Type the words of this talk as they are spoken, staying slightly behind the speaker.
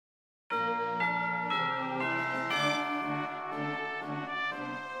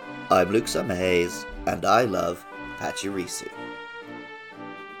I'm Luke Summerhays, and I love Pachirisu.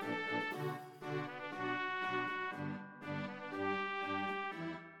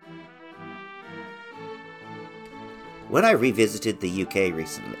 When I revisited the UK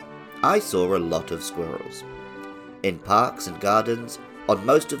recently, I saw a lot of squirrels. In parks and gardens, on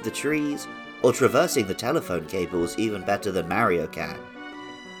most of the trees, or traversing the telephone cables even better than Mario can.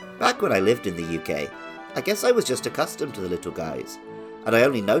 Back when I lived in the UK, I guess I was just accustomed to the little guys, and I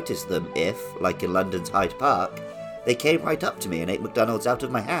only noticed them if, like in London's Hyde Park, they came right up to me and ate McDonald's out of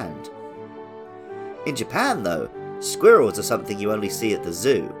my hand. In Japan, though, squirrels are something you only see at the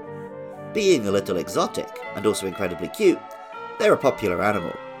zoo. Being a little exotic, and also incredibly cute, they're a popular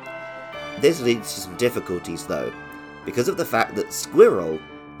animal. This leads to some difficulties though, because of the fact that squirrel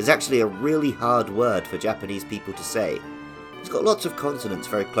is actually a really hard word for Japanese people to say. It's got lots of consonants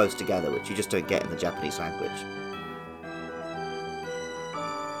very close together, which you just don't get in the Japanese language.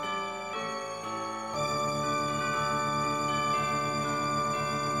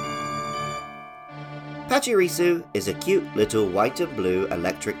 Pachirisu is a cute little white and blue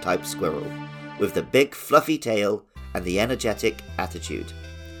electric type squirrel, with the big fluffy tail and the energetic attitude.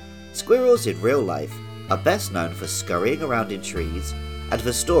 Squirrels in real life are best known for scurrying around in trees and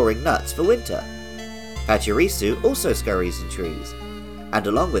for storing nuts for winter. Pachirisu also scurries in trees, and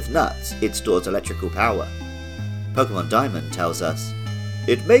along with nuts, it stores electrical power. Pokemon Diamond tells us,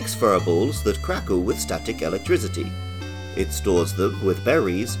 it makes furballs that crackle with static electricity. It stores them with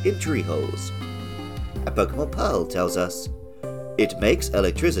berries in tree holes. And Pokemon Pearl tells us, it makes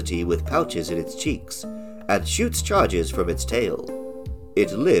electricity with pouches in its cheeks, and shoots charges from its tail.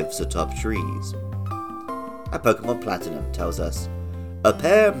 It lives atop trees. And Pokemon Platinum tells us, a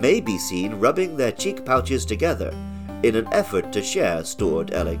pair may be seen rubbing their cheek pouches together in an effort to share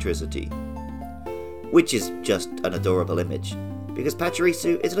stored electricity. Which is just an adorable image, because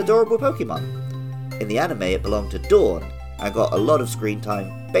Pachirisu is an adorable Pokemon. In the anime it belonged to Dawn, and got a lot of screen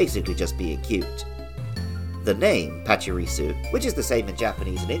time basically just being cute. The name Pachirisu, which is the same in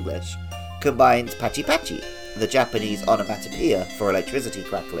Japanese and English, combines Pachi Pachi, the Japanese onomatopoeia for electricity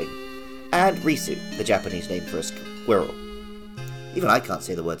crackling, and Risu, the Japanese name for a squirrel. Even I can't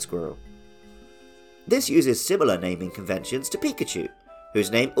say the word squirrel. This uses similar naming conventions to Pikachu,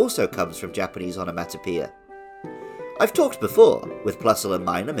 whose name also comes from Japanese onomatopoeia. I've talked before, with Plusle and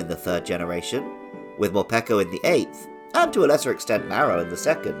Minun in the 3rd generation, with Morpeko in the 8th, and to a lesser extent Marrow in the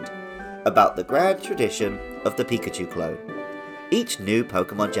 2nd, about the grand tradition of the Pikachu clone. Each new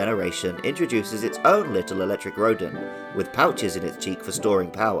Pokemon generation introduces its own little electric rodent, with pouches in its cheek for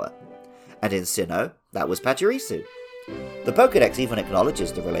storing power. And in Sinnoh, that was Pachirisu. The Pokédex even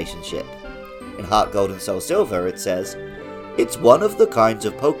acknowledges the relationship. In Heart Gold and Soul Silver it says, it's one of the kinds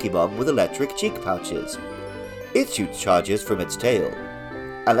of Pokemon with electric cheek pouches. It shoots charges from its tail.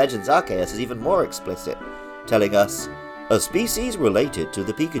 And Legends Arceus is even more explicit, telling us, a species related to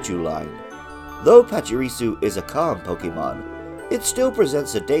the Pikachu line. Though Pachirisu is a calm Pokemon, it still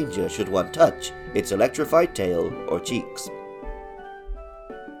presents a danger should one touch its electrified tail or cheeks.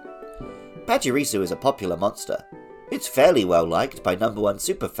 Pachirisu is a popular monster. It's fairly well liked by #1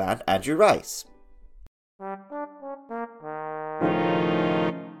 superfan Andrew Rice.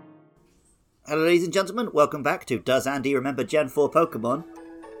 Hello ladies and gentlemen, welcome back to Does Andy Remember Gen 4 Pokemon?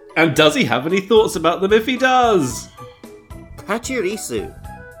 And does he have any thoughts about them if he does? Pachirisu.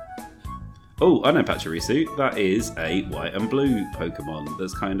 Oh, I know Pachirisu. That is a white and blue Pokemon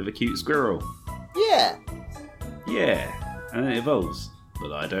that's kind of a cute squirrel. Yeah. Yeah, and it evolves.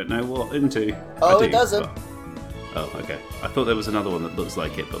 But I don't know what into. Oh, it doesn't. But... Oh, okay. I thought there was another one that looks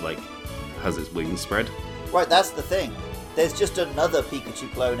like it, but like has its wings spread. Right, that's the thing. There's just another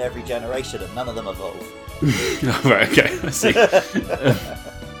Pikachu clone every generation, and none of them evolve. Oh, right, okay, I see.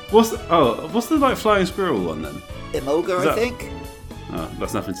 What's the like flying squirrel one then? Emolga, I think. Oh,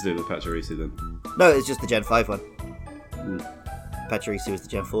 that's nothing to do with Pachirisu then. No, it's just the Gen 5 one. Mm. Pachirisu is the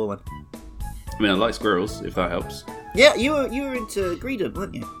Gen 4 one. I mean, I like squirrels, if that helps. Yeah, you were into Greedent,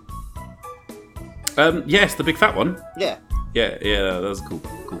 weren't you? Yes, the big fat one. Yeah. Yeah, that was a cool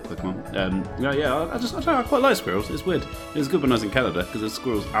Pokemon. I quite like squirrels. It's weird. It was good when I was in Canada because there's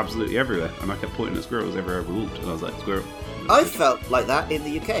squirrels absolutely everywhere, and I kept pointing at squirrels everywhere I walked, and I was like, squirrel. I felt like that in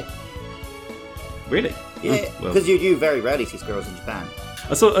the UK. Really? Yeah, because you very rarely see squirrels in Japan.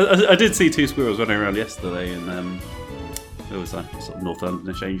 I did see 2 squirrels running around yesterday, and it was like sort of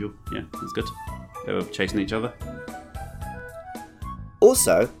Northumberland Angel. Yeah, it was good. They were chasing each other.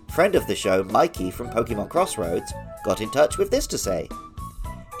 Also, friend of the show Mikey from Pokemon Crossroads got in touch with this to say.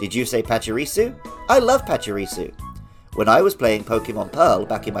 Did you say Pachirisu? I love Pachirisu. When I was playing Pokemon Pearl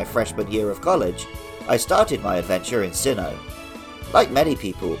back in my freshman year of college, I started my adventure in Sinnoh. Like many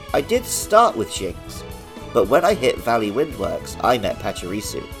people, I did start with Shinx, but when I hit Valley Windworks, I met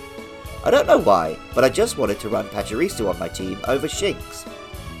Pachirisu. I don't know why, but I just wanted to run Pachirisu on my team over Shinx.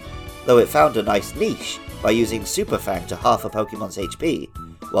 Though it found a nice niche by using Super Fang to half a Pokemon's HP,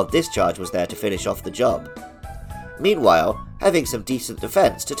 while Discharge was there to finish off the job. Meanwhile, having some decent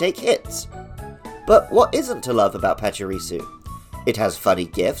defense to take hits. But what isn't to love about Pachirisu? It has funny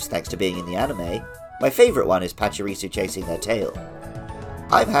gifs thanks to being in the anime. My favourite one is Pachirisu chasing their tail.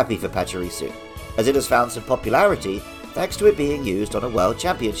 I'm happy for Pachirisu, as it has found some popularity thanks to it being used on a World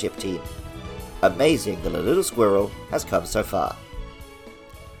Championship team. Amazing that a little squirrel has come so far.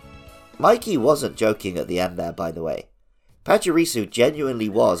 Mikey wasn't joking at the end there, by the way. Pachirisu genuinely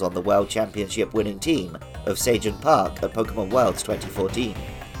was on the World Championship winning team of Sajin Park at Pokemon Worlds 2014.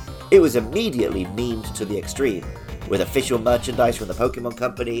 It was immediately memed to the extreme, with official merchandise from the Pokemon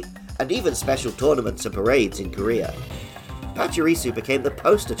Company, and even special tournaments and parades in Korea. Pachirisu became the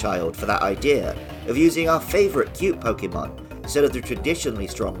poster child for that idea of using our favourite cute Pokemon instead of the traditionally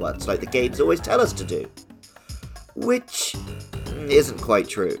strong ones like the games always tell us to do. Which isn't quite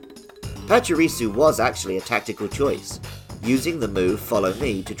true. Pachirisu was actually a tactical choice, using the move Follow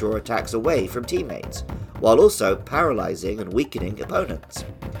Me to draw attacks away from teammates, while also paralysing and weakening opponents.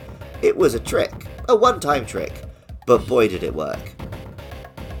 It was a trick, a one-time trick, but boy did it work.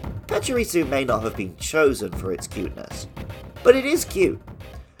 Pachirisu may not have been chosen for its cuteness, but it is cute,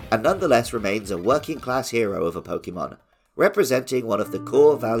 and nonetheless remains a working-class hero of a Pokemon, representing one of the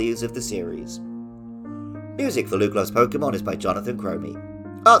core values of the series. Music for Luke Loves Pokemon is by Jonathan Cromie.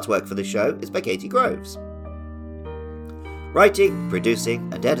 Artwork for the show is by Katie Groves. Writing,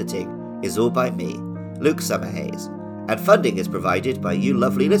 producing, and editing is all by me, Luke Summerhays, and funding is provided by you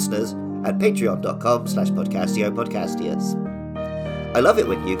lovely listeners at patreon.com/podcastiopodcastius. I love it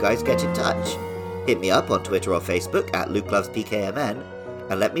when you guys get in touch. Hit me up on Twitter or Facebook at LukeLovesPKMN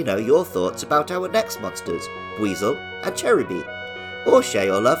and let me know your thoughts about our next monsters, Weasel and Cherubi, or share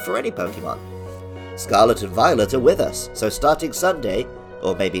your love for any Pokemon. Scarlet and Violet are with us, so starting Sunday,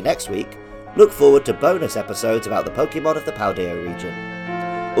 or maybe next week, look forward to bonus episodes about the Pokemon of the Paldea region.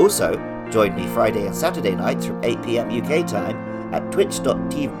 Also, join me Friday and Saturday nights from 8 PM UK time at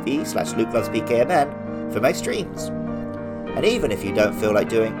twitch.tv/LukeLovesPKMN for my streams. And even if you don't feel like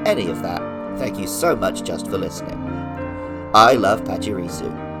doing any of that, thank you so much just for listening. I love Pachirisu.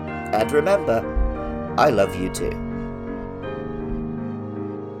 And remember, I love you too.